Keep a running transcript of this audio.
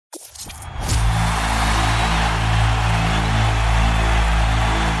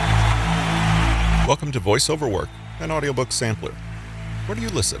Welcome to VoiceOver Work, an audiobook sampler. Where do you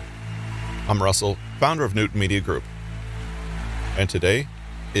listen? I'm Russell, founder of Newton Media Group. And today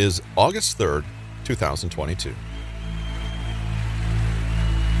is August 3rd, 2022.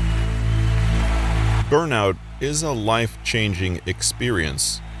 Burnout is a life-changing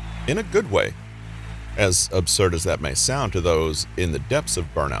experience in a good way, as absurd as that may sound to those in the depths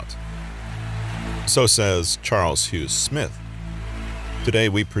of burnout. So says Charles Hughes Smith. Today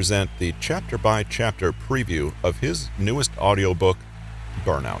we present the chapter-by-chapter preview of his newest audiobook,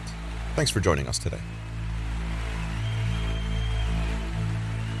 Burnout. Thanks for joining us today.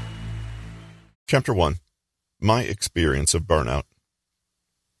 Chapter 1. My Experience of Burnout.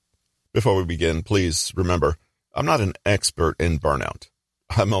 Before we begin, please remember, I'm not an expert in burnout.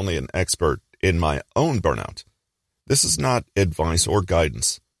 I'm only an expert in my own burnout. This is not advice or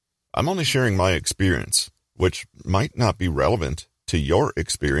guidance. I'm only sharing my experience, which might not be relevant to your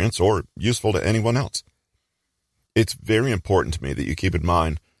experience or useful to anyone else. It's very important to me that you keep in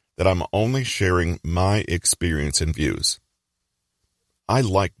mind that I'm only sharing my experience and views. I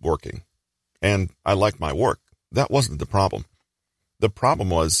like working, and I like my work. That wasn't the problem. The problem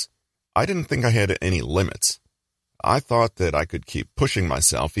was I didn't think I had any limits. I thought that I could keep pushing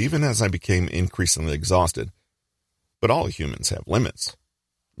myself even as I became increasingly exhausted. But all humans have limits.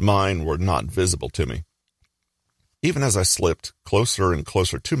 Mine were not visible to me. Even as I slipped closer and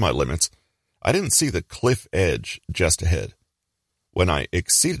closer to my limits, I didn't see the cliff edge just ahead. When I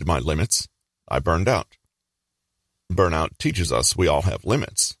exceeded my limits, I burned out. Burnout teaches us we all have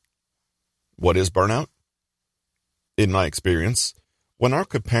limits. What is burnout? In my experience, when our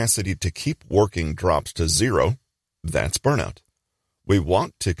capacity to keep working drops to zero, that's burnout. We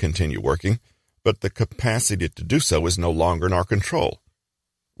want to continue working, but the capacity to do so is no longer in our control.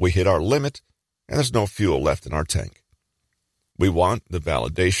 We hit our limit, and there's no fuel left in our tank. We want the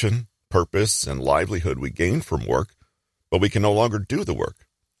validation, purpose, and livelihood we gain from work, but we can no longer do the work.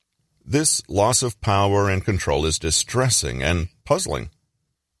 This loss of power and control is distressing and puzzling.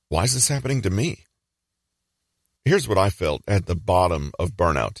 Why is this happening to me? Here's what I felt at the bottom of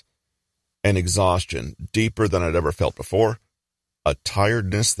burnout. An exhaustion deeper than I'd ever felt before, a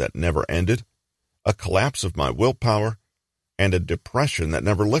tiredness that never ended, a collapse of my willpower, and a depression that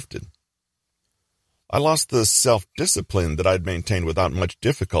never lifted. I lost the self-discipline that I'd maintained without much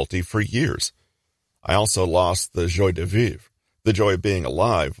difficulty for years. I also lost the joie de vivre, the joy of being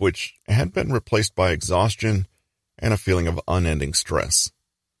alive, which had been replaced by exhaustion and a feeling of unending stress.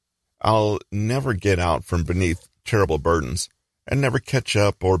 I'll never get out from beneath terrible burdens and never catch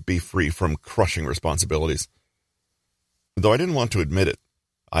up or be free from crushing responsibilities. Though I didn't want to admit it,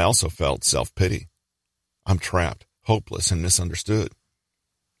 I also felt self-pity. I'm trapped, hopeless, and misunderstood.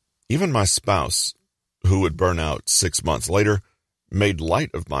 Even my spouse, who would burn out 6 months later, made light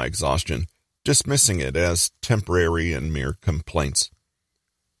of my exhaustion, dismissing it as temporary and mere complaints.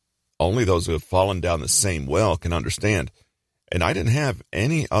 Only those who have fallen down the same well can understand, and I didn't have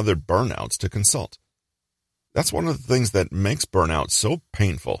any other burnouts to consult. That's one of the things that makes burnout so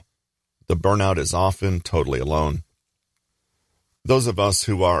painful. The burnout is often totally alone. Those of us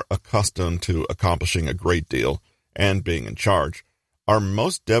who are accustomed to accomplishing a great deal and being in charge are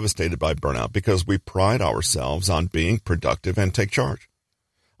most devastated by burnout because we pride ourselves on being productive and take charge.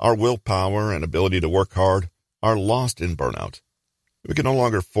 Our willpower and ability to work hard are lost in burnout. We can no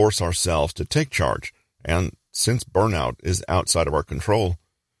longer force ourselves to take charge, and since burnout is outside of our control,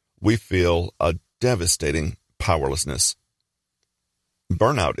 we feel a devastating powerlessness.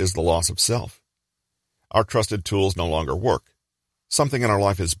 Burnout is the loss of self. Our trusted tools no longer work. Something in our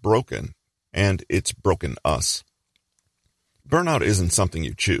life is broken, and it's broken us. Burnout isn't something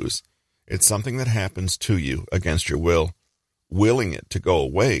you choose. It's something that happens to you against your will. Willing it to go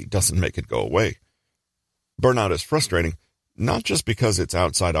away doesn't make it go away. Burnout is frustrating, not just because it's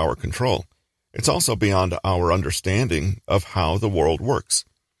outside our control. It's also beyond our understanding of how the world works.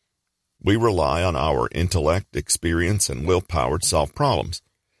 We rely on our intellect, experience, and willpower to solve problems,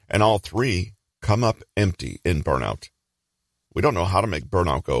 and all three come up empty in burnout. We don't know how to make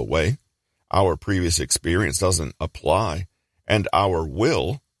burnout go away. Our previous experience doesn't apply, and our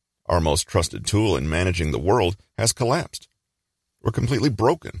will, our most trusted tool in managing the world, has collapsed. We're completely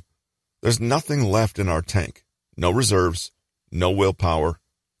broken. There's nothing left in our tank. No reserves, no willpower,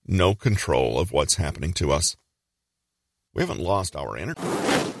 no control of what's happening to us. We haven't lost our energy.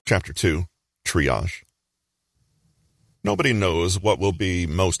 Chapter 2, Triage. Nobody knows what will be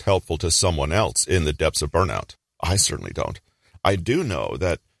most helpful to someone else in the depths of burnout. I certainly don't. I do know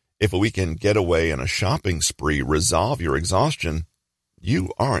that if a weekend getaway and a shopping spree resolve your exhaustion,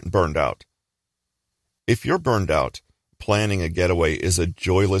 you aren't burned out. If you're burned out, planning a getaway is a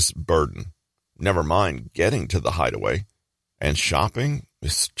joyless burden. never mind getting to the hideaway, and shopping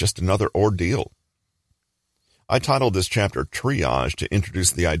is just another ordeal. I titled this chapter Triage to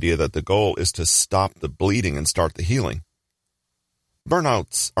introduce the idea that the goal is to stop the bleeding and start the healing.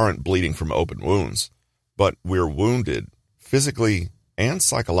 Burnouts aren't bleeding from open wounds, but we're wounded physically and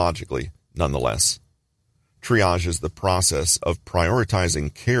psychologically nonetheless. Triage is the process of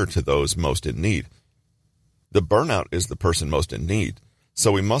prioritizing care to those most in need. The burnout is the person most in need,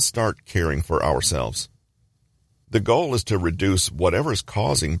 so we must start caring for ourselves. The goal is to reduce whatever is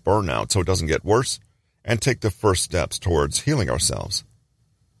causing burnout so it doesn't get worse, and take the first steps towards healing ourselves.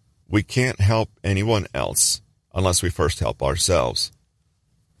 We can't help anyone else unless we first help ourselves.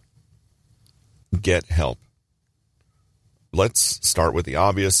 Get help. Let's start with the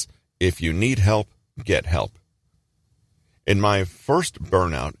obvious. If you need help, get help. In my first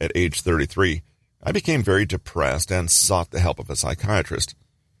burnout at age 33, I became very depressed and sought the help of a psychiatrist.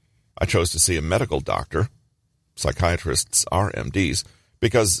 I chose to see a medical doctor. Psychiatrists are MDs,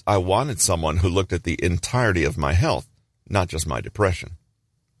 because I wanted someone who looked at the entirety of my health, not just my depression.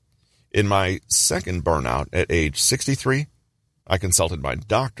 In my second burnout at age 63, I consulted my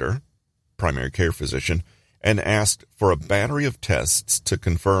doctor, primary care physician, and asked for a battery of tests to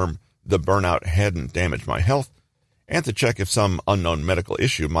confirm the burnout hadn't damaged my health and to check if some unknown medical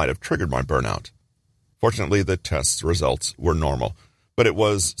issue might have triggered my burnout. Fortunately, the test's results were normal, but it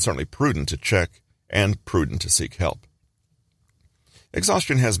was certainly prudent to check and prudent to seek help.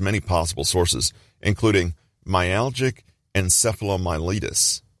 Exhaustion has many possible sources, including myalgic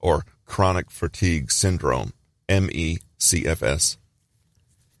encephalomyelitis, or chronic fatigue syndrome, MECFS.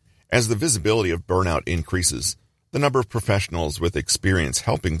 As the visibility of burnout increases, the number of professionals with experience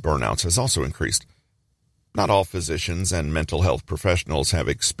helping burnouts has also increased. Not all physicians and mental health professionals have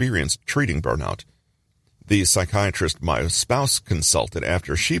experience treating burnout. The psychiatrist my spouse consulted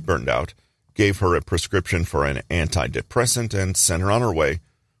after she burned out gave her a prescription for an antidepressant and sent her on her way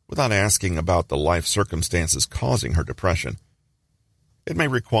without asking about the life circumstances causing her depression. It may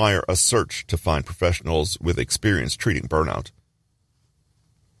require a search to find professionals with experience treating burnout.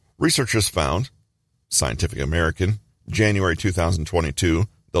 Researchers found, Scientific American, January 2022,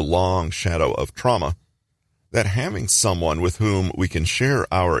 The Long Shadow of Trauma, that having someone with whom we can share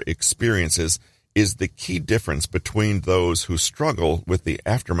our experiences is the key difference between those who struggle with the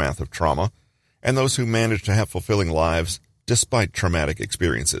aftermath of trauma and those who manage to have fulfilling lives despite traumatic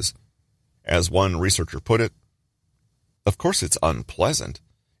experiences. As one researcher put it, "Of course it's unpleasant.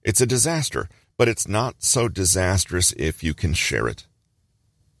 It's a disaster, but it's not so disastrous if you can share it."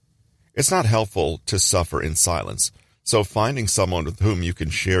 It's not helpful to suffer in silence, so finding someone with whom you can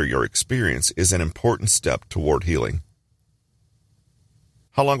share your experience is an important step toward healing.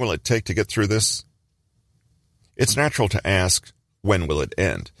 How long will it take to get through this? It's natural to ask, when will it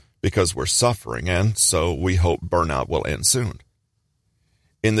end? Because we're suffering, and so we hope burnout will end soon.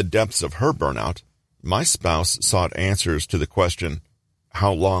 In the depths of her burnout, my spouse sought answers to the question,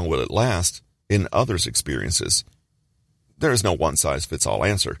 how long will it last, in others' experiences. There is no one-size-fits-all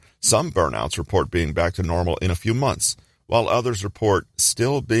answer. Some burnouts report being back to normal in a few months, while others report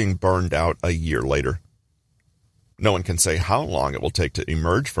still being burned out a year later. No one can say how long it will take to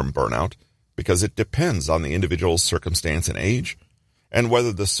emerge from burnout because it depends on the individual's circumstance and age, and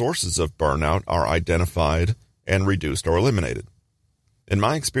whether the sources of burnout are identified and reduced or eliminated. In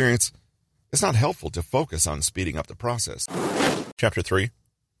my experience, it's not helpful to focus on speeding up the process. Chapter 3.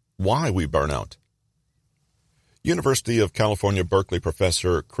 Why we burn out. University of California, Berkeley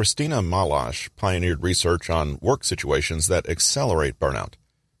professor Christina Malash pioneered research on work situations that accelerate burnout.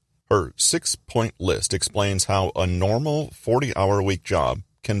 Her 6-point list explains how a normal 40-hour-a-week job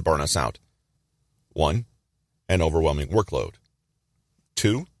can burn us out. 1. An overwhelming workload.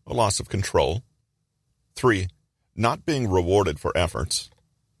 2. A loss of control. 3. Not being rewarded for efforts.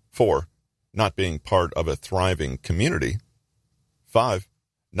 4. Not being part of a thriving community. 5.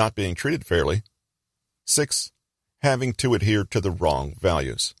 Not being treated fairly. 6. Having to adhere to the wrong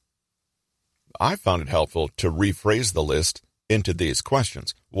values. I found it helpful to rephrase the list into these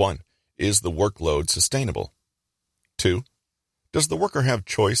questions. 1. Is the workload sustainable? 2. Does the worker have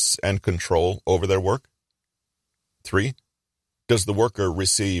choice and control over their work? 3. Does the worker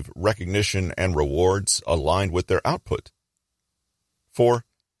receive recognition and rewards aligned with their output? 4.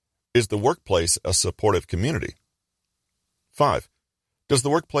 Is the workplace a supportive community? 5. Does the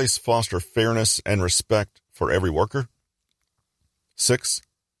workplace foster fairness and respect for every worker? 6.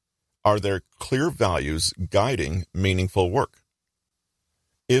 Are there clear values guiding meaningful work?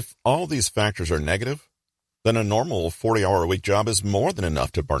 If all these factors are negative, then a normal 40-hour-a-week job is more than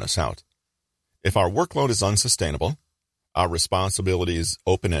enough to burn us out. If our workload is unsustainable, our responsibilities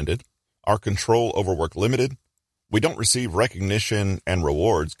open-ended, our control over work limited, we don't receive recognition and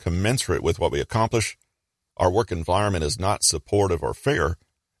rewards commensurate with what we accomplish, our work environment is not supportive or fair,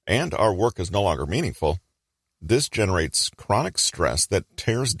 and our work is no longer meaningful, this generates chronic stress that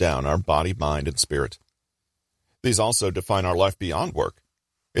tears down our body, mind, and spirit. These also define our life beyond work.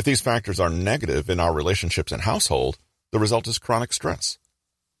 If these factors are negative in our relationships and household, the result is chronic stress.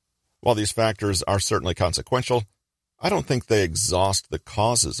 While these factors are certainly consequential, I don't think they exhaust the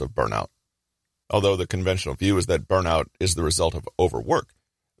causes of burnout. Although the conventional view is that burnout is the result of overwork,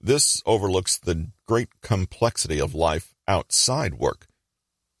 this overlooks the great complexity of life outside work.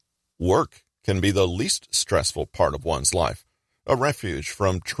 Work can be the least stressful part of one's life, a refuge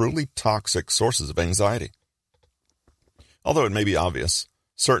from truly toxic sources of anxiety. Although it may be obvious,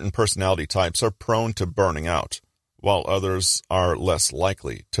 certain personality types are prone to burning out, while others are less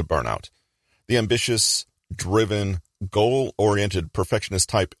likely to burn out. The ambitious, driven, goal-oriented perfectionist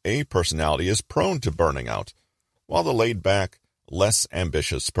type A personality is prone to burning out, while the laid-back, less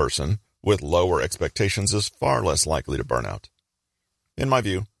ambitious person with lower expectations is far less likely to burn out. In my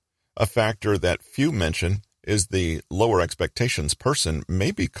view, a factor that few mention is the lower expectations person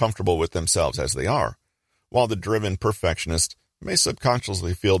may be comfortable with themselves as they are, while the driven perfectionist may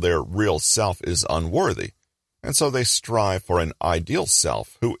subconsciously feel their real self is unworthy, and so they strive for an ideal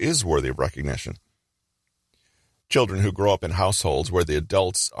self who is worthy of recognition. Children who grow up in households where the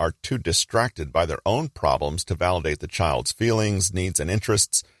adults are too distracted by their own problems to validate the child's feelings, needs, and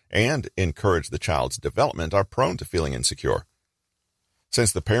interests and encourage the child's development are prone to feeling insecure.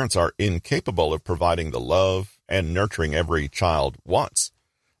 Since the parents are incapable of providing the love and nurturing every child wants,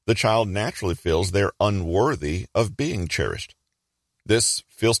 the child naturally feels they're unworthy of being cherished. This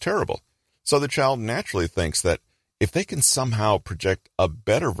feels terrible, so the child naturally thinks that if they can somehow project a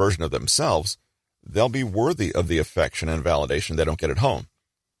better version of themselves, they'll be worthy of the affection and validation they don't get at home.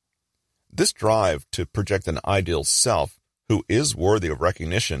 This drive to project an ideal self who is worthy of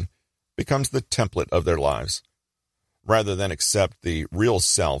recognition becomes the template of their lives. Rather than accept the real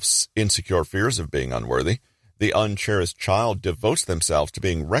self's insecure fears of being unworthy, the uncherished child devotes themselves to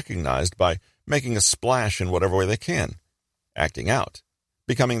being recognized by making a splash in whatever way they can, acting out,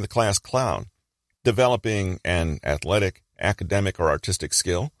 becoming the class clown, developing an athletic, academic, or artistic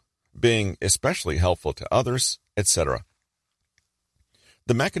skill, being especially helpful to others, etc.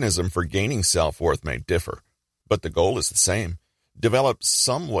 The mechanism for gaining self-worth may differ, but the goal is the same. Develop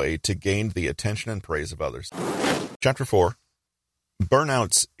some way to gain the attention and praise of others. Chapter 4.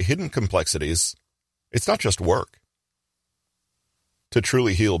 Burnout's hidden complexities. It's not just work. To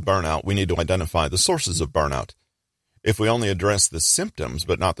truly heal burnout, we need to identify the sources of burnout. If we only address the symptoms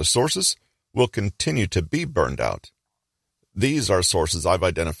but not the sources, we'll continue to be burned out. These are sources I've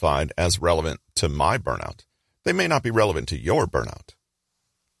identified as relevant to my burnout. They may not be relevant to your burnout.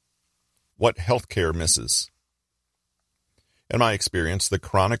 What healthcare misses. In my experience, the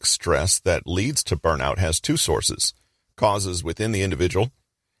chronic stress that leads to burnout has two sources: causes within the individual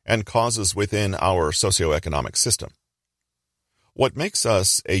and causes within our socioeconomic system. What makes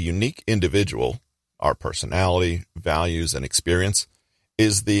us a unique individual, our personality, values, and experience,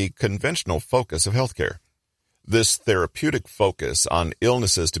 is the conventional focus of healthcare. This therapeutic focus on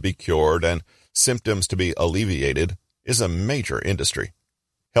illnesses to be cured and symptoms to be alleviated is a major industry.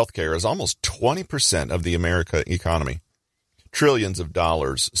 Healthcare is almost 20% of the American economy. Trillions of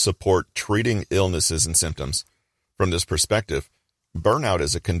dollars support treating illnesses and symptoms. From this perspective, burnout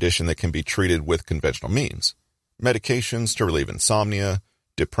is a condition that can be treated with conventional means: medications to relieve insomnia,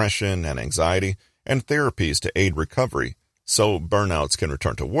 depression and anxiety, and therapies to aid recovery so burnouts can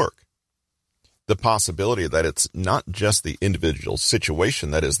return to work. The possibility that it's not just the individual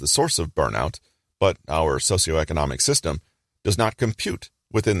situation that is the source of burnout, but our socioeconomic system, does not compute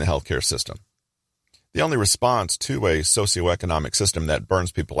within the healthcare system. The only response to a socioeconomic system that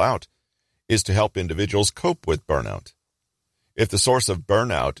burns people out is to help individuals cope with burnout. If the source of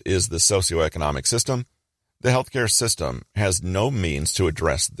burnout is the socioeconomic system, the healthcare system has no means to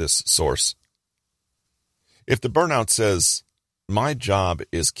address this source. If the burnout says, "My job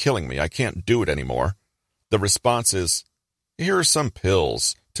is killing me, I can't do it anymore," the response is, "Here are some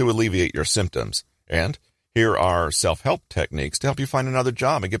pills to alleviate your symptoms, and here are self-help techniques to help you find another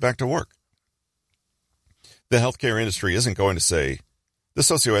job and get back to work." The healthcare industry isn't going to say, "The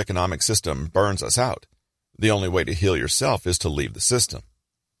socioeconomic system burns us out. The only way to heal yourself is to leave the system."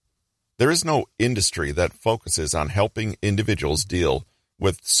 There is no industry that focuses on helping individuals deal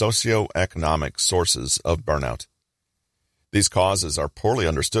with socioeconomic sources of burnout. These causes are poorly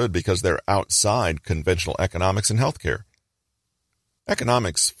understood because they're outside conventional economics and healthcare.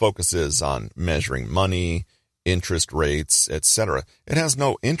 Economics focuses on measuring money, interest rates, etc. It has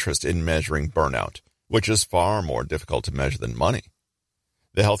no interest in measuring burnout, which is far more difficult to measure than money.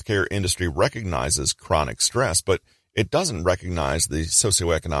 The healthcare industry recognizes chronic stress, but it doesn't recognize the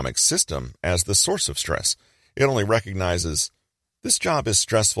socioeconomic system as the source of stress. It only recognizes this job is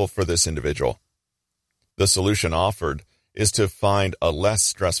stressful for this individual. The solution offered is to find a less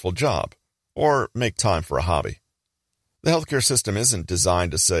stressful job or make time for a hobby. The healthcare system isn't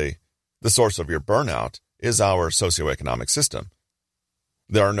designed to say the source of your burnout is our socioeconomic system.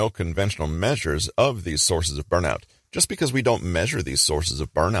 There are no conventional measures of these sources of burnout. Just because we don't measure these sources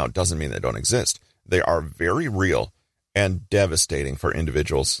of burnout doesn't mean they don't exist. They are very real and devastating for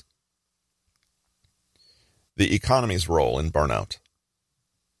individuals. The economy's role in burnout.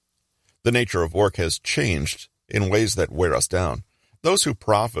 The nature of work has changed in ways that wear us down. Those who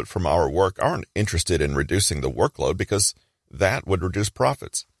profit from our work aren't interested in reducing the workload because that would reduce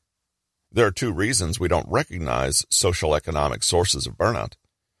profits. There are two reasons we don't recognize social economic sources of burnout.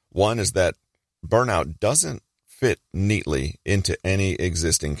 One is that burnout doesn't fit neatly into any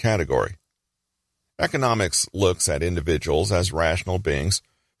existing category. Economics looks at individuals as rational beings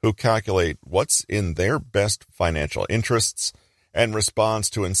who calculate what's in their best financial interests and responds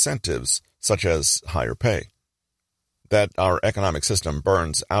to incentives such as higher pay. That our economic system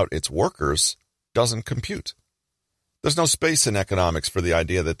burns out its workers doesn't compute. There's no space in economics for the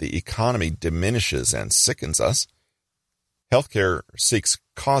idea that the economy diminishes and sickens us. Healthcare seeks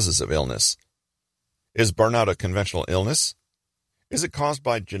causes of illness. Is burnout a conventional illness? Is it caused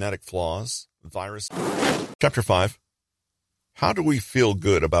by genetic flaws, virus? Chapter 5. How do we feel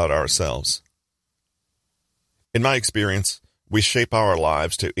good about ourselves? In my experience, we shape our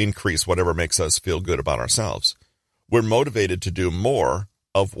lives to increase whatever makes us feel good about ourselves. We're motivated to do more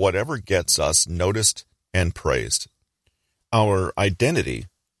of whatever gets us noticed and praised. Our identity,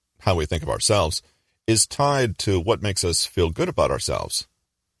 how we think of ourselves, is tied to what makes us feel good about ourselves.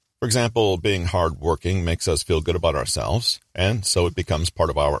 For example, being hardworking makes us feel good about ourselves, and so it becomes part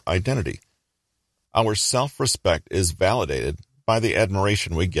of our identity. Our self-respect is validated by the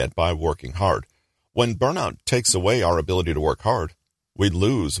admiration we get by working hard. When burnout takes away our ability to work hard, we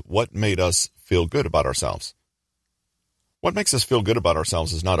lose what made us feel good about ourselves. What makes us feel good about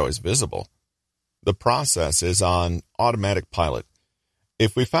ourselves is not always visible. The process is on automatic pilot.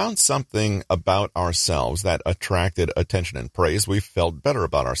 If we found something about ourselves that attracted attention and praise, we felt better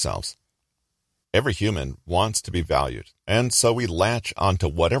about ourselves. Every human wants to be valued, and so we latch onto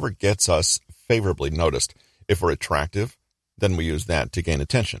whatever gets us favorably noticed. If we're attractive, then we use that to gain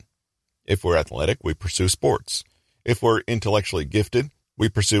attention. If we're athletic, we pursue sports. If we're intellectually gifted, we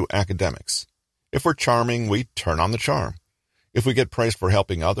pursue academics. If we're charming, we turn on the charm. If we get praised for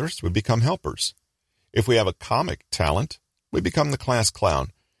helping others, we become helpers. If we have a comic talent, we become the class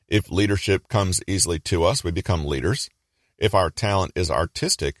clown. If leadership comes easily to us, we become leaders. If our talent is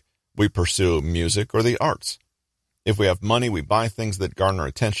artistic, we pursue music or the arts. If we have money, we buy things that garner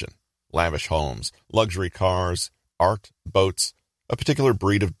attention. Lavish homes, luxury cars, art, boats, a particular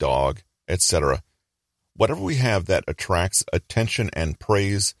breed of dog, etc. Whatever we have that attracts attention and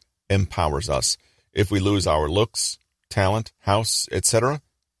praise empowers us. If we lose our looks, talent, house, etc.,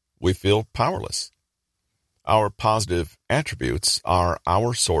 we feel powerless. Our positive attributes are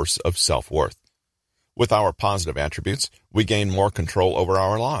our source of self-worth. With our positive attributes, we gain more control over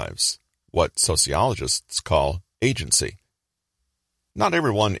our lives, what sociologists call agency. Not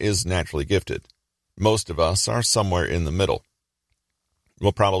everyone is naturally gifted. Most of us are somewhere in the middle.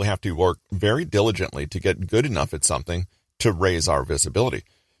 We'll probably have to work very diligently to get good enough at something to raise our visibility.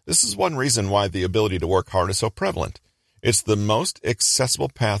 This is one reason why the ability to work hard is so prevalent. It's the most accessible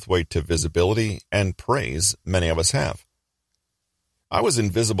pathway to visibility and praise many of us have. I was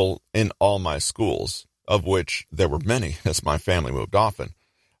invisible in all my schools, of which there were many as my family moved often.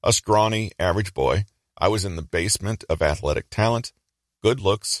 A scrawny, average boy, I was in the basement of athletic talent, good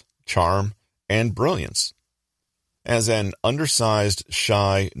looks, charm, and brilliance. As an undersized,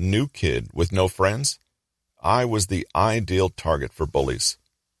 shy, new kid with no friends, I was the ideal target for bullies.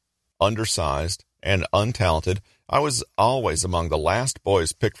 Undersized and untalented, I was always among the last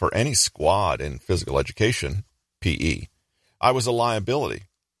boys picked for any squad in physical education, PE. I was a liability,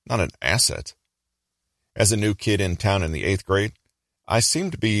 not an asset. As a new kid in town in the 8th grade, I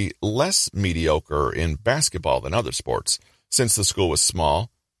seemed to be less mediocre in basketball than other sports. Since the school was small,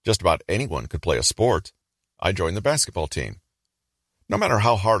 just about anyone could play a sport. I joined the basketball team. No matter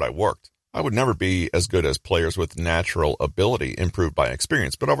how hard I worked, I would never be as good as players with natural ability improved by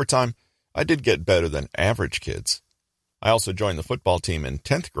experience, but over time, I did get better than average kids. I also joined the football team in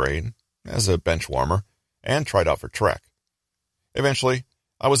 10th grade as a bench warmer and tried out for track. Eventually,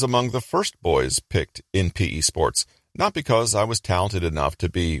 I was among the first boys picked in PE sports, not because I was talented enough to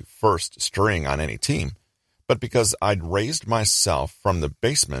be first string on any team, but because I'd raised myself from the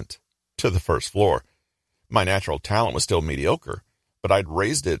basement to the first floor. My natural talent was still mediocre, but I'd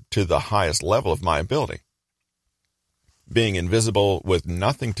raised it to the highest level of my ability. Being invisible with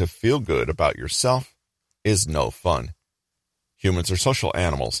nothing to feel good about yourself is no fun. Humans are social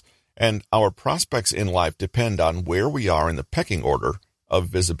animals, and our prospects in life depend on where we are in the pecking order of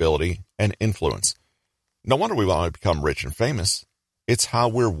visibility and influence. No wonder we want to become rich and famous. It's how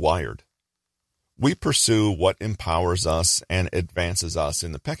we're wired. We pursue what empowers us and advances us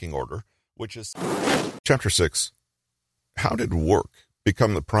in the pecking order, which is... Chapter 6. How did work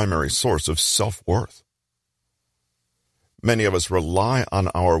become the primary source of self-worth? Many of us rely on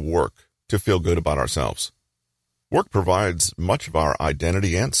our work to feel good about ourselves. Work provides much of our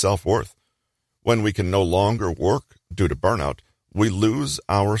identity and self-worth. When we can no longer work due to burnout, we lose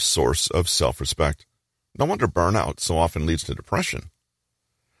our source of self-respect. No wonder burnout so often leads to depression.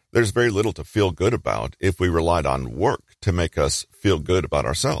 There's very little to feel good about if we relied on work to make us feel good about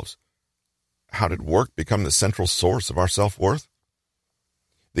ourselves. How did work become the central source of our self-worth?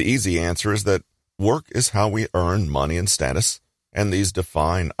 The easy answer is that work is how we earn money and status, and these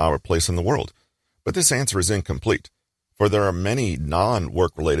define our place in the world. But this answer is incomplete, for there are many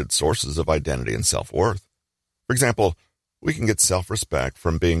non-work-related sources of identity and self-worth. For example, we can get self-respect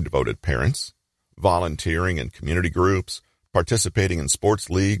from being devoted parents, volunteering in community groups, participating in sports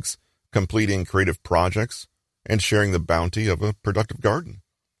leagues, completing creative projects, and sharing the bounty of a productive garden.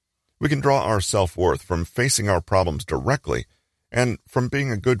 We can draw our self-worth from facing our problems directly and from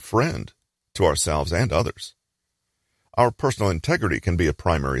being a good friend to ourselves and others. Our personal integrity can be a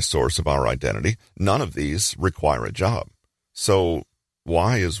primary source of our identity. None of these require a job. So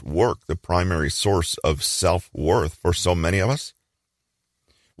why is work the primary source of self-worth for so many of us?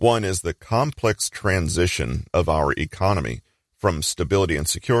 One is the complex transition of our economy from stability and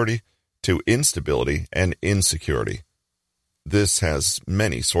security to instability and insecurity. This has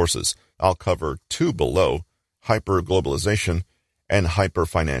many sources. I'll cover two below: hyper-globalization and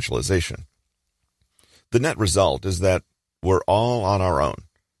hyper-financialization. The net result is that we're all on our own,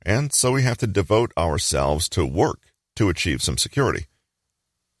 and so we have to devote ourselves to work to achieve some security.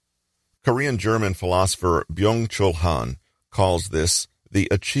 Korean-German philosopher Byung-Chul Han calls this the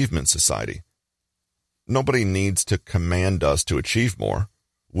achievement society. Nobody needs to command us to achieve more.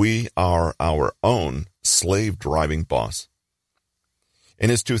 We are our own slave-driving boss. In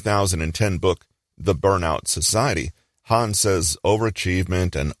his 2010 book, The Burnout Society, Han says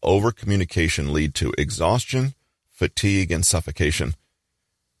overachievement and overcommunication lead to exhaustion, fatigue, and suffocation.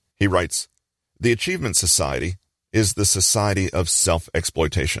 He writes, "The achievement society is the society of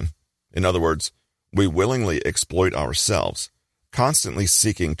self-exploitation. In other words, we willingly exploit ourselves, constantly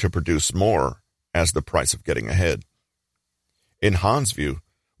seeking to produce more as the price of getting ahead. In Han's view,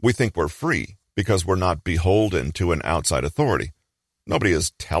 we think we're free because we're not beholden to an outside authority. Nobody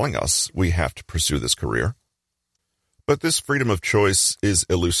is telling us we have to pursue this career. But this freedom of choice is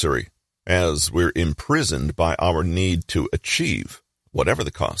illusory, as we're imprisoned by our need to achieve, whatever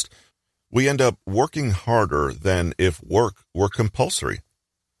the cost. We end up working harder than if work were compulsory."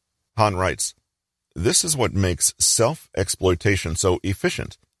 Han writes, "This is what makes self-exploitation so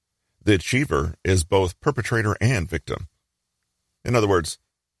efficient. The achiever is both perpetrator and victim." In other words,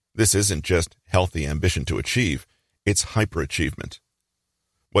 this isn't just healthy ambition to achieve, it's hyperachievement.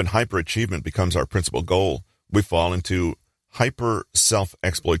 When hyperachievement becomes our principal goal, we fall into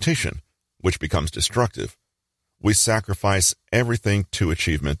hyper-self-exploitation, which becomes destructive. We sacrifice everything to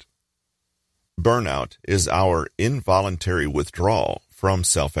achievement. Burnout is our involuntary withdrawal from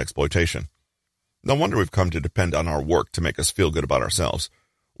self-exploitation. No wonder we've come to depend on our work to make us feel good about ourselves.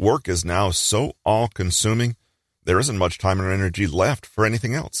 Work is now so all-consuming, there isn't much time or energy left for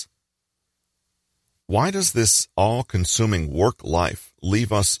anything else. Why does this all-consuming work life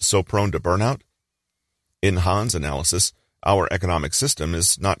leave us so prone to burnout? In Han's analysis, our economic system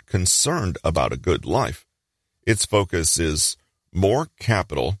is not concerned about a good life. Its focus is more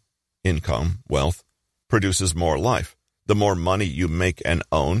capital, income, wealth, produces more life. The more money you make and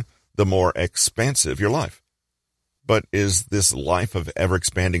own, the more expansive your life. But is this life of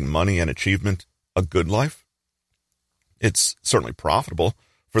ever-expanding money and achievement a good life? It's certainly profitable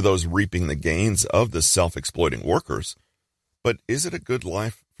for those reaping the gains of the self-exploiting workers. But is it a good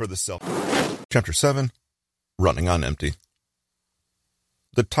life for the self? Chapter 7, Running on Empty.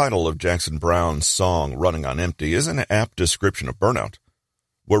 The title of Jackson Browne's song, Running on Empty, is an apt description of burnout.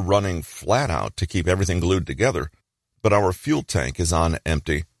 We're running flat out to keep everything glued together, but our fuel tank is on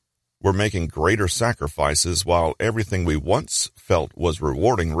empty. We're making greater sacrifices while everything we once felt was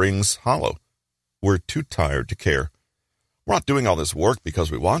rewarding rings hollow. We're too tired to care. We're not doing all this work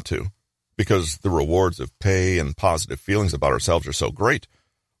because we want to, because the rewards of pay and positive feelings about ourselves are so great.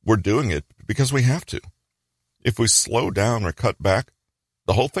 We're doing it because we have to. If we slow down or cut back,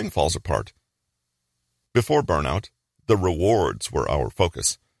 the whole thing falls apart. Before burnout, the rewards were our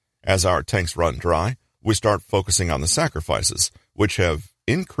focus. As our tanks run dry, we start focusing on the sacrifices, which have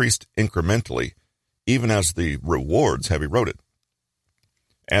increased incrementally, even as the rewards have eroded.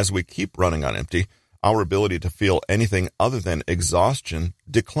 As we keep running on empty, our ability to feel anything other than exhaustion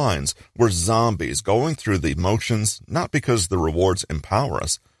declines. We're zombies going through the motions, not because the rewards empower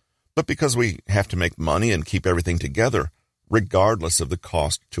us, but because we have to make money and keep everything together, regardless of the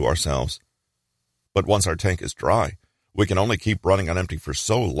cost to ourselves. But once our tank is dry, we can only keep running on empty for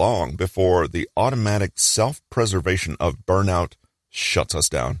so long before the automatic self-preservation of burnout shuts us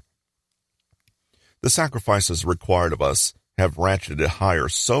down. The sacrifices required of us have ratcheted higher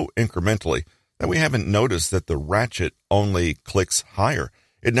so incrementally that we haven't noticed that the ratchet only clicks higher.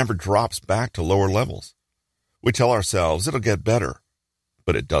 It never drops back to lower levels. We tell ourselves it'll get better,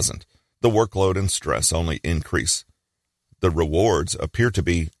 but it doesn't. The workload and stress only increase. The rewards appear to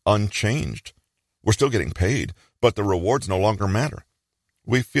be unchanged. We're still getting paid, but the rewards no longer matter.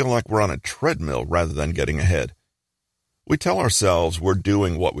 We feel like we're on a treadmill rather than getting ahead. We tell ourselves we're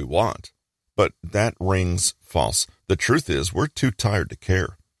doing what we want, but that rings false. The truth is we're too tired to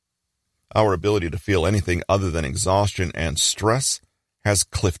care. Our ability to feel anything other than exhaustion and stress has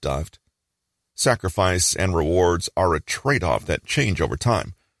cliff-dived. Sacrifice and rewards are a trade-off that change over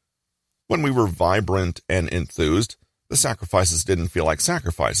time. When we were vibrant and enthused, the sacrifices didn't feel like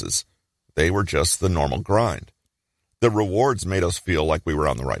sacrifices. They were just the normal grind. The rewards made us feel like we were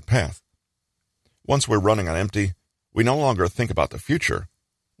on the right path. Once we're running on empty, we no longer think about the future.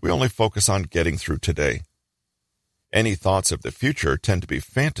 We only focus on getting through today. Any thoughts of the future tend to be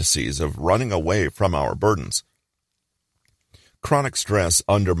fantasies of running away from our burdens. Chronic stress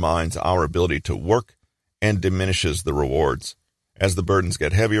undermines our ability to work and diminishes the rewards. As the burdens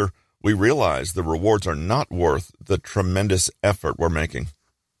get heavier, we realize the rewards are not worth the tremendous effort we're making.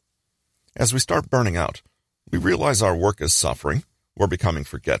 As we start burning out, we realize our work is suffering. We're becoming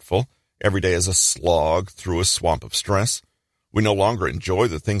forgetful. Every day is a slog through a swamp of stress. We no longer enjoy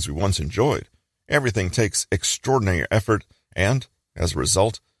the things we once enjoyed. Everything takes extraordinary effort, and, as a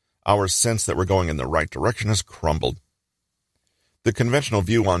result, our sense that we're going in the right direction has crumbled. The conventional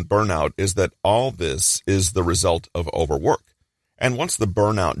view on burnout is that all this is the result of overwork, and once the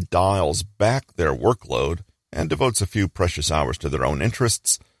burnout dials back their workload and devotes a few precious hours to their own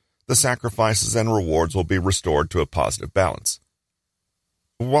interests, the sacrifices and rewards will be restored to a positive balance.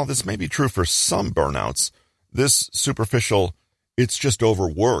 While this may be true for some burnouts, this superficial, it's just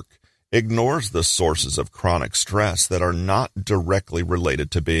overwork, ignores the sources of chronic stress that are not directly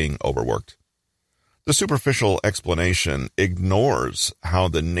related to being overworked. The superficial explanation ignores how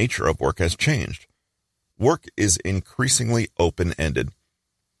the nature of work has changed. Work is increasingly open-ended.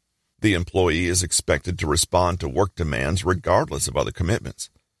 The employee is expected to respond to work demands regardless of other commitments.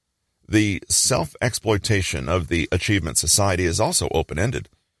 The self-exploitation of the achievement society is also open-ended.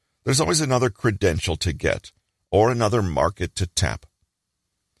 There's always another credential to get, or another market to tap.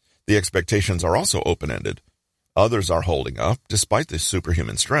 The expectations are also open-ended. Others are holding up despite the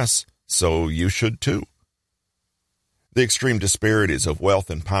superhuman stress, so you should too. The extreme disparities of wealth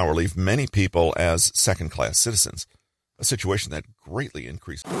and power leave many people as second-class citizens, a situation that greatly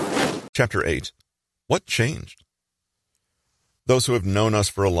increased. Chapter 8. What changed? Those who have known us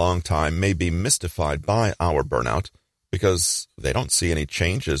for a long time may be mystified by our burnout because they don't see any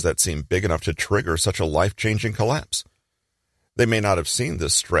changes that seem big enough to trigger such a life-changing collapse. They may not have seen the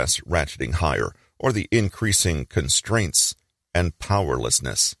stress ratcheting higher or the increasing constraints and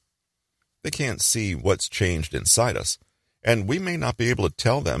powerlessness. They can't see what's changed inside us, and we may not be able to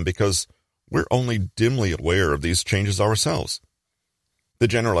tell them because we're only dimly aware of these changes ourselves. The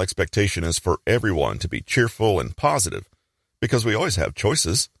general expectation is for everyone to be cheerful and positive, because we always have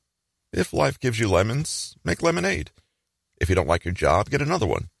choices. If life gives you lemons, make lemonade. If you don't like your job, get another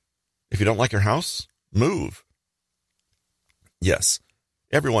one. If you don't like your house, move. Yes,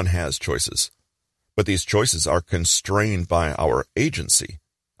 everyone has choices, but these choices are constrained by our agency,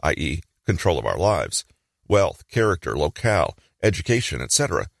 i.e., control of our lives, wealth, character, locale, education,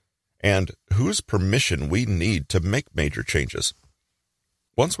 etc., and whose permission we need to make major changes.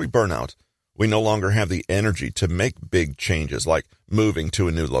 Once we burn out, we no longer have the energy to make big changes like moving to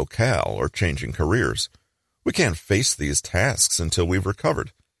a new locale or changing careers. We can't face these tasks until we've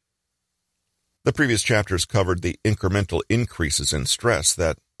recovered. The previous chapters covered the incremental increases in stress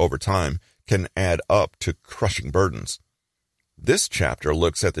that, over time can add up to crushing burdens. This chapter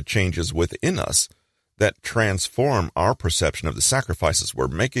looks at the changes within us that transform our perception of the sacrifices we're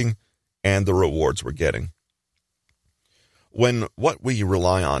making and the rewards we're getting. When what we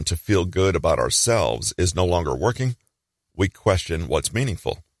rely on to feel good about ourselves is no longer working, we question what's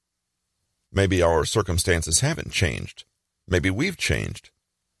meaningful. Maybe our circumstances haven't changed. Maybe we've changed.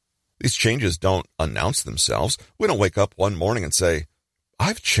 These changes don't announce themselves. We don't wake up one morning and say,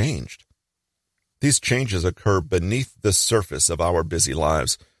 "I've changed." These changes occur beneath the surface of our busy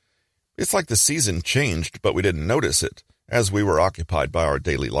lives. It's like the season changed, but we didn't notice it as we were occupied by our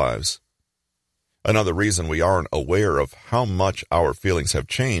daily lives. Another reason we aren't aware of how much our feelings have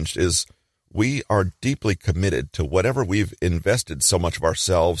changed is we are deeply committed to whatever we've invested so much of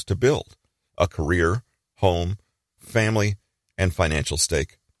ourselves to build: a career, home, family, and financial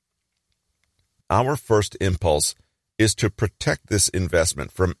stake. Our first impulse is to protect this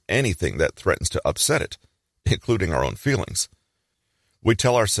investment from anything that threatens to upset it, including our own feelings. We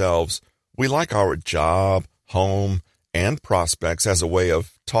tell ourselves we like our job, home, and prospects as a way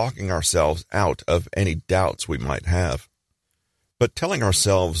of talking ourselves out of any doubts we might have. But telling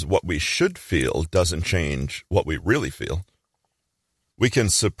ourselves what we should feel doesn't change what we really feel. We can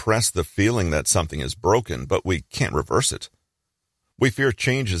suppress the feeling that something is broken, but we can't reverse it. We fear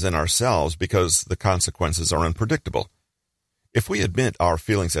changes in ourselves because the consequences are unpredictable. If we admit our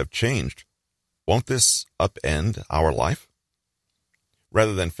feelings have changed, won't this upend our life?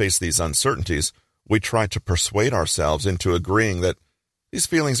 Rather than face these uncertainties, we try to persuade ourselves into agreeing that these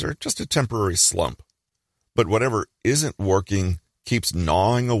feelings are just a temporary slump. But whatever isn't working keeps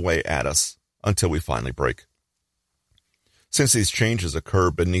gnawing away at us until we finally break. Since these changes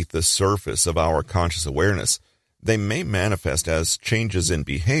occur beneath the surface of our conscious awareness, they may manifest as changes in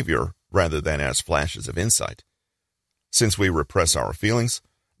behavior rather than as flashes of insight. Since we repress our feelings,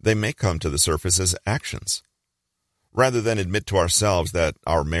 they may come to the surface as actions. Rather than admit to ourselves that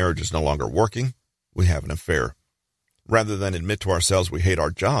our marriage is no longer working, we have an affair. Rather than admit to ourselves we hate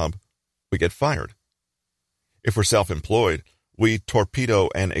our job, we get fired. If we're self-employed, we torpedo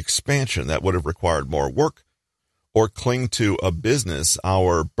an expansion that would have required more work, or cling to a business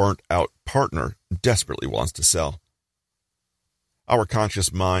our burnt-out partner desperately wants to sell. Our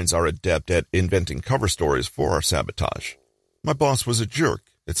conscious minds are adept at inventing cover stories for our sabotage. My boss was a jerk,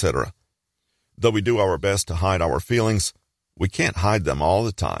 etc. Though we do our best to hide our feelings, we can't hide them all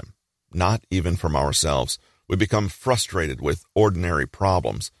the time, not even from ourselves. We become frustrated with ordinary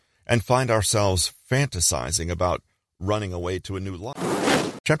problems and find ourselves fantasizing about running away to a new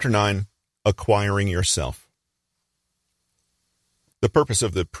life. Chapter 9, Acquiring Yourself. The purpose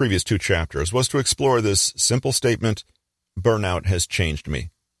of the previous 2 chapters was to explore this simple statement: burnout has changed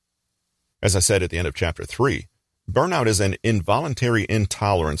me. As I said at the end of chapter 3, burnout is an involuntary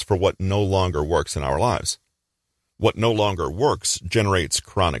intolerance for what no longer works in our lives. What no longer works generates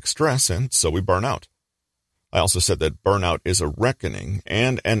chronic stress, and so we burn out. I also said that burnout is a reckoning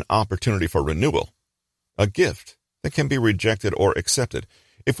and an opportunity for renewal, a gift that can be rejected or accepted.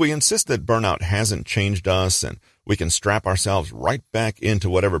 If we insist that burnout hasn't changed us and we can strap ourselves right back into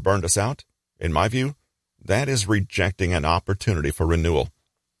whatever burned us out, in my view, that is rejecting an opportunity for renewal.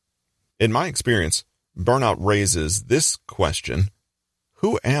 In my experience, burnout raises this question: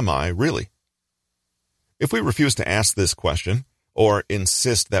 who am I really? If we refuse to ask this question, or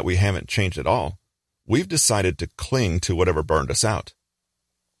insist that we haven't changed at all, we've decided to cling to whatever burned us out.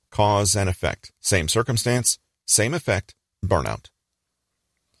 Cause and effect, same circumstance, same effect, burnout.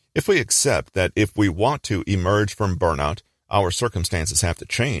 If we accept that if we want to emerge from burnout, our circumstances have to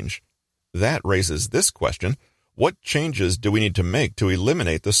change, that raises this question: what changes do we need to make to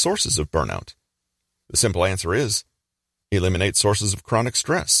eliminate the sources of burnout? The simple answer is, eliminate sources of chronic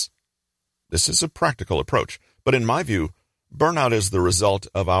stress. This is a practical approach, but in my view, burnout is the result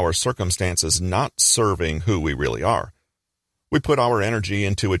of our circumstances not serving who we really are. We put our energy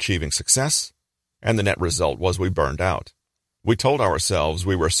into achieving success, and the net result was we burned out. We told ourselves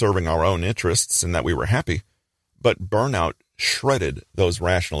we were serving our own interests and that we were happy, but burnout shredded those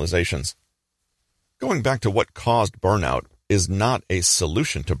rationalizations. Going back to what caused burnout is not a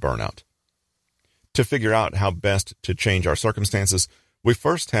solution to burnout. To figure out how best to change our circumstances, we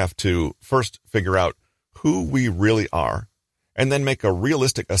first have to figure out who we really are, and then make a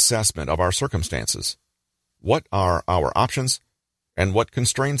realistic assessment of our circumstances. What are our options, and what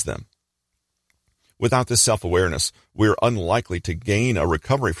constrains them? Without this self-awareness, we're unlikely to gain a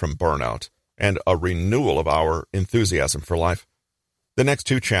recovery from burnout and a renewal of our enthusiasm for life. The next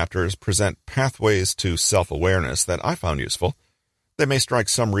 2 chapters present pathways to self-awareness that I found useful. They may strike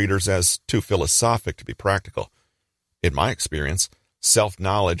some readers as too philosophic to be practical. In my experience,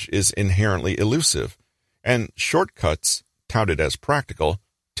 Self-knowledge is inherently elusive, and shortcuts, touted as practical,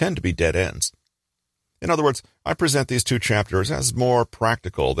 tend to be dead ends. In other words, I present these two chapters as more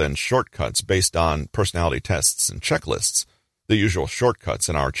practical than shortcuts based on personality tests and checklists, the usual shortcuts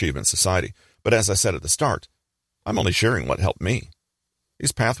in our achievement society. But as I said at the start, I'm only sharing what helped me.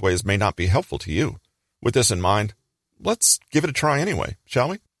 These pathways may not be helpful to you. With this in mind, let's give it a try anyway, shall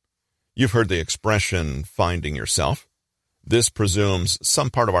we? You've heard the expression, finding yourself. This presumes some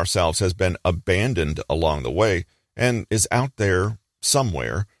part of ourselves has been abandoned along the way and is out there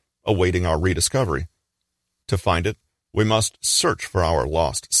somewhere awaiting our rediscovery. To find it, we must search for our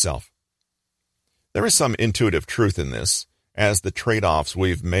lost self. There is some intuitive truth in this, as the trade-offs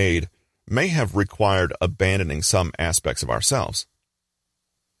we've made may have required abandoning some aspects of ourselves.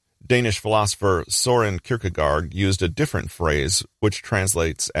 Danish philosopher Søren Kierkegaard used a different phrase which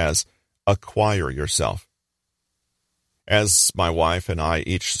translates as acquire yourself. As my wife and I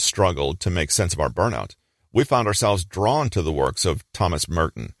each struggled to make sense of our burnout, we found ourselves drawn to the works of Thomas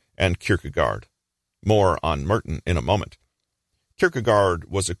Merton and Kierkegaard. More on Merton in a moment.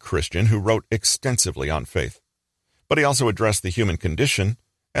 Kierkegaard was a Christian who wrote extensively on faith, but he also addressed the human condition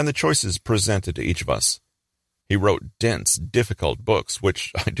and the choices presented to each of us. He wrote dense, difficult books,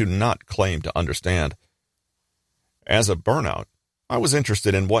 which I do not claim to understand. As a burnout, I was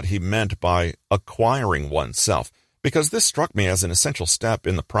interested in what he meant by acquiring oneself, because this struck me as an essential step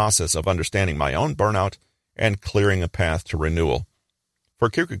in the process of understanding my own burnout and clearing a path to renewal. For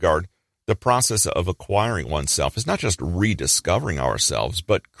Kierkegaard, the process of acquiring oneself is not just rediscovering ourselves,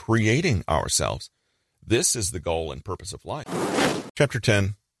 but creating ourselves. This is the goal and purpose of life. Chapter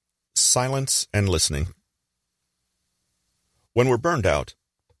 10, Silence and Listening. When we're burned out,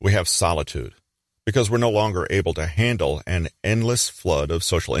 we have solitude, because we're no longer able to handle an endless flood of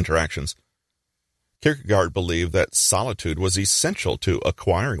social interactions. Kierkegaard believed that solitude was essential to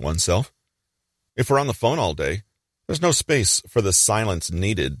acquiring oneself. If we're on the phone all day, there's no space for the silence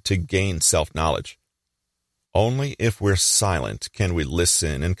needed to gain self-knowledge. Only if we're silent can we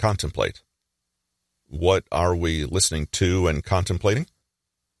listen and contemplate. What are we listening to and contemplating?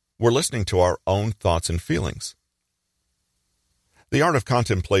 We're listening to our own thoughts and feelings. The art of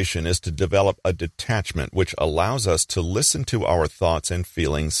contemplation is to develop a detachment which allows us to listen to our thoughts and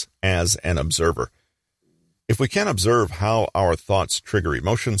feelings as an observer. If we can't observe how our thoughts trigger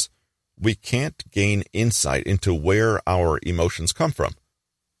emotions, we can't gain insight into where our emotions come from.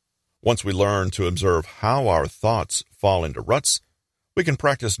 Once we learn to observe how our thoughts fall into ruts, we can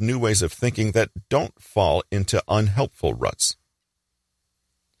practice new ways of thinking that don't fall into unhelpful ruts.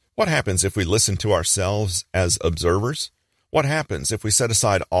 What happens if we listen to ourselves as observers? What happens if we set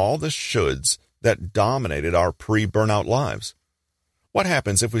aside all the shoulds that dominated our pre-burnout lives? What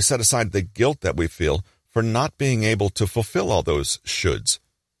happens if we set aside the guilt that we feel for not being able to fulfill all those shoulds?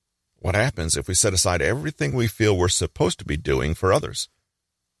 What happens if we set aside everything we feel we're supposed to be doing for others?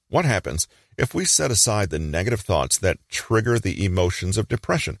 What happens if we set aside the negative thoughts that trigger the emotions of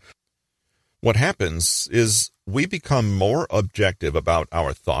depression? What happens is we become more objective about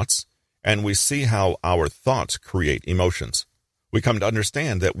our thoughts, and we see how our thoughts create emotions. We come to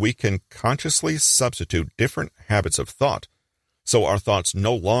understand that we can consciously substitute different habits of thought, so our thoughts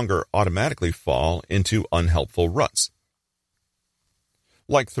no longer automatically fall into unhelpful ruts.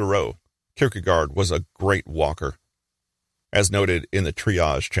 Like Thoreau, Kierkegaard was a great walker. As noted in the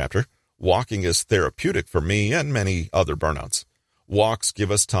triage chapter, walking is therapeutic for me and many other burnouts. Walks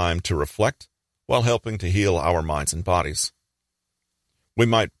give us time to reflect while helping to heal our minds and bodies. We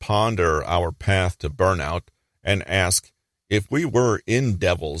might ponder our path to burnout and ask if we were in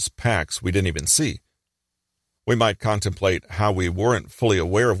devil's packs we didn't even see. We might contemplate how we weren't fully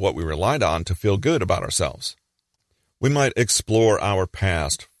aware of what we relied on to feel good about ourselves. We might explore our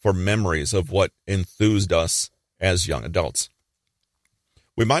past for memories of what enthused us as young adults.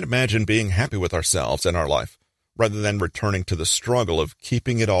 We might imagine being happy with ourselves and our life, rather than returning to the struggle of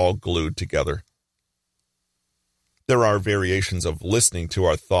keeping it all glued together. There are variations of listening to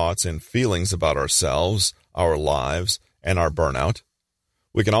our thoughts and feelings about ourselves, our lives, and our burnout.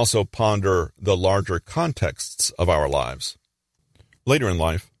 We can also ponder the larger contexts of our lives. Later in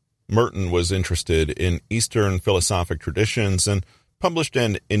life, Merton was interested in Eastern philosophic traditions and published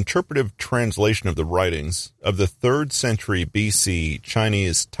an interpretive translation of the writings of the 3rd century BC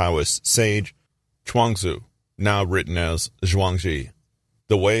Chinese Taoist sage Chuangzi, now written as Zhuangzi,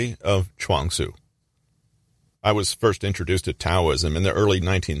 The Way of Chuangzi. I was first introduced to Taoism in the early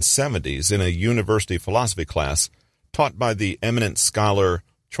 1970s in a university philosophy class taught by the eminent scholar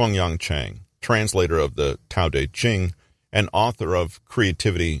Chuang-Yang Chang, translator of the Tao Te Ching and author of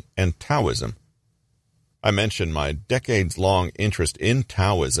Creativity and Taoism. I mentioned my decades-long interest in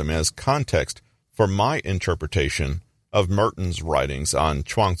Taoism as context for my interpretation of Merton's writings on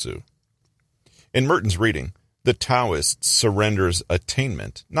Chuangzi. In Merton's reading, the Taoist surrenders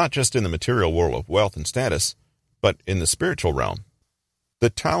attainment, not just in the material world of wealth and status, but in the spiritual realm. The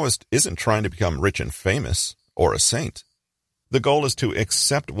Taoist isn't trying to become rich and famous or a saint. The goal is to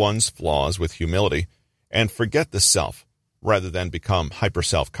accept one's flaws with humility and forget the self, rather than become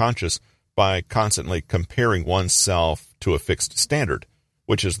hyper-self-conscious by constantly comparing oneself to a fixed standard,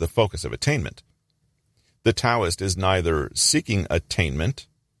 which is the focus of attainment. The Taoist is neither seeking attainment,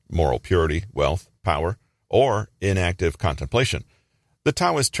 moral purity, wealth, power, or inactive contemplation. The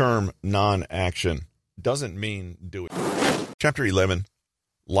Taoist term non-action doesn't mean doing. Chapter 11,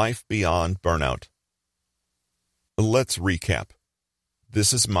 Life Beyond Burnout. Let's recap.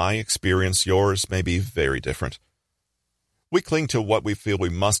 This is my experience. Yours may be very different. We cling to what we feel we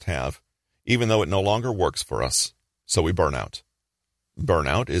must have, even though it no longer works for us, so we burn out.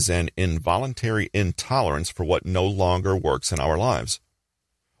 Burnout is an involuntary intolerance for what no longer works in our lives.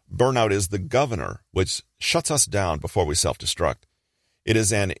 Burnout is the governor which shuts us down before we self-destruct. It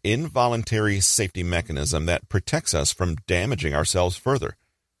is an involuntary safety mechanism that protects us from damaging ourselves further.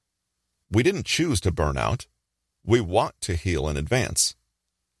 We didn't choose to burn out. We want to heal in advance.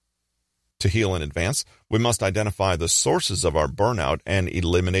 To heal in advance, we must identify the sources of our burnout and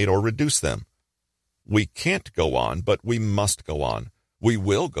eliminate or reduce them. We can't go on, but we must go on. We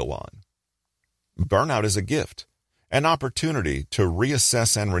will go on. Burnout is a gift, an opportunity to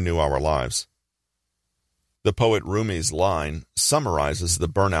reassess and renew our lives. The poet Rumi's line summarizes the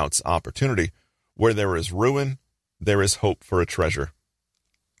burnout's opportunity. Where there is ruin, there is hope for a treasure.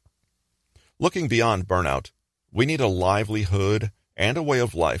 Looking beyond burnout, we need a livelihood and a way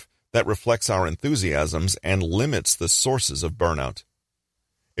of life that reflects our enthusiasms and limits the sources of burnout.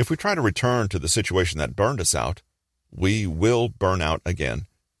 If we try to return to the situation that burned us out, we will burn out again.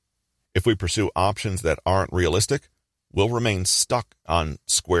 If we pursue options that aren't realistic, we'll remain stuck on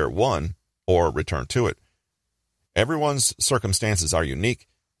square one or return to it. Everyone's circumstances are unique,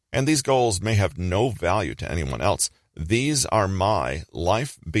 and these goals may have no value to anyone else. These are my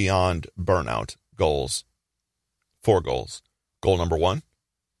life beyond burnout goals. 4 goals. Goal number 1,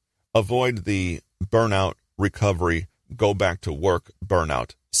 avoid the burnout, recovery, go back to work,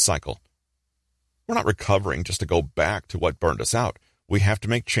 burnout cycle. We're not recovering just to go back to what burned us out. We have to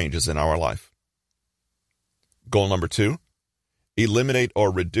make changes in our life. Goal number 2, eliminate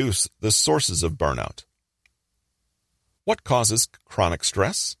or reduce the sources of burnout. What causes chronic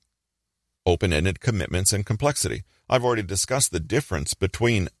stress? Open-ended commitments and complexity. I've already discussed the difference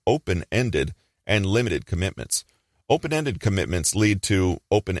between open-ended and limited commitments. Open-ended commitments lead to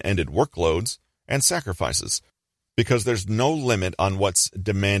open-ended workloads and sacrifices because there's no limit on what's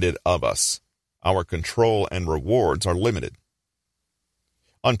demanded of us. Our control and rewards are limited.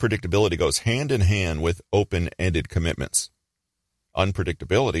 Unpredictability goes hand in hand with open-ended commitments.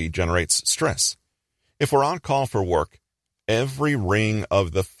 Unpredictability generates stress. If we're on call for work, every ring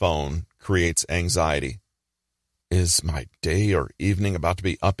of the phone creates anxiety. Is my day or evening about to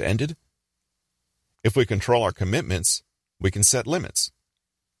be upended? If we control our commitments, we can set limits.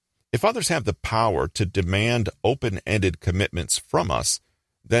 If others have the power to demand open-ended commitments from us,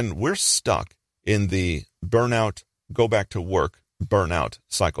 then we're stuck in the burnout, go back to work, burnout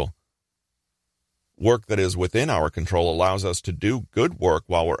cycle. Work that is within our control allows us to do good work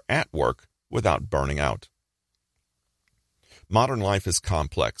while we're at work without burning out. Modern life is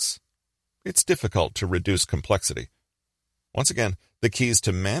complex. It's difficult to reduce complexity. Once again, the keys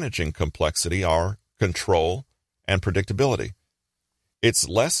to managing complexity are control and predictability. It's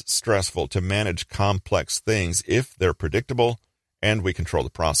less stressful to manage complex things if they're predictable and we control the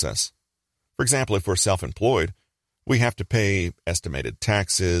process. For example, if we're self-employed, we have to pay estimated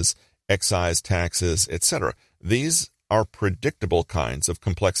taxes, excise taxes, etc. These are predictable kinds of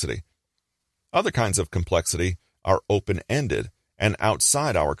complexity. Other kinds of complexity are open-ended and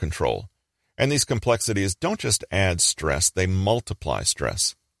outside our control. And these complexities don't just add stress, they multiply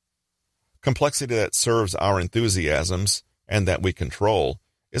stress. Complexity that serves our enthusiasms and that we control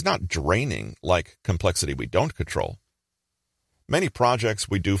is not draining like complexity we don't control. Many projects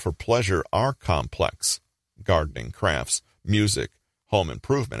we do for pleasure are complex: gardening, crafts, music, home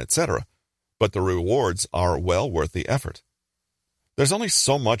improvement, etc. But the rewards are well worth the effort. There's only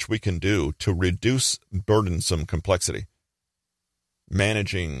so much we can do to reduce burdensome complexity.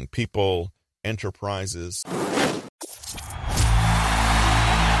 Managing people, enterprises.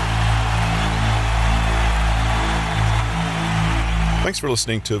 Thanks for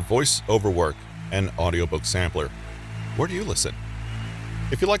listening to Voice Over Work, an audiobook sampler. Where do you listen?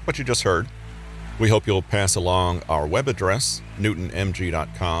 If you like what you just heard, We hope you'll pass along our web address,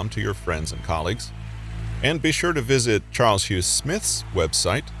 newtonmg.com, to your friends and colleagues. And be sure to visit Charles Hugh Smith's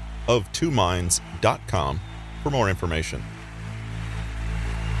website, of2minds.com, for more information.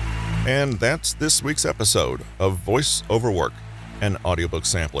 And that's this week's episode of Voice Over Work, an audiobook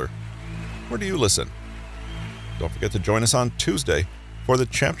sampler. Where do you listen? Don't forget to join us on Tuesday for the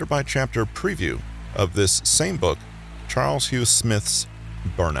chapter-by-chapter preview of this same book, Charles Hugh Smith's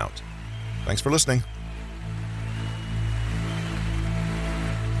Burnout. Thanks for listening.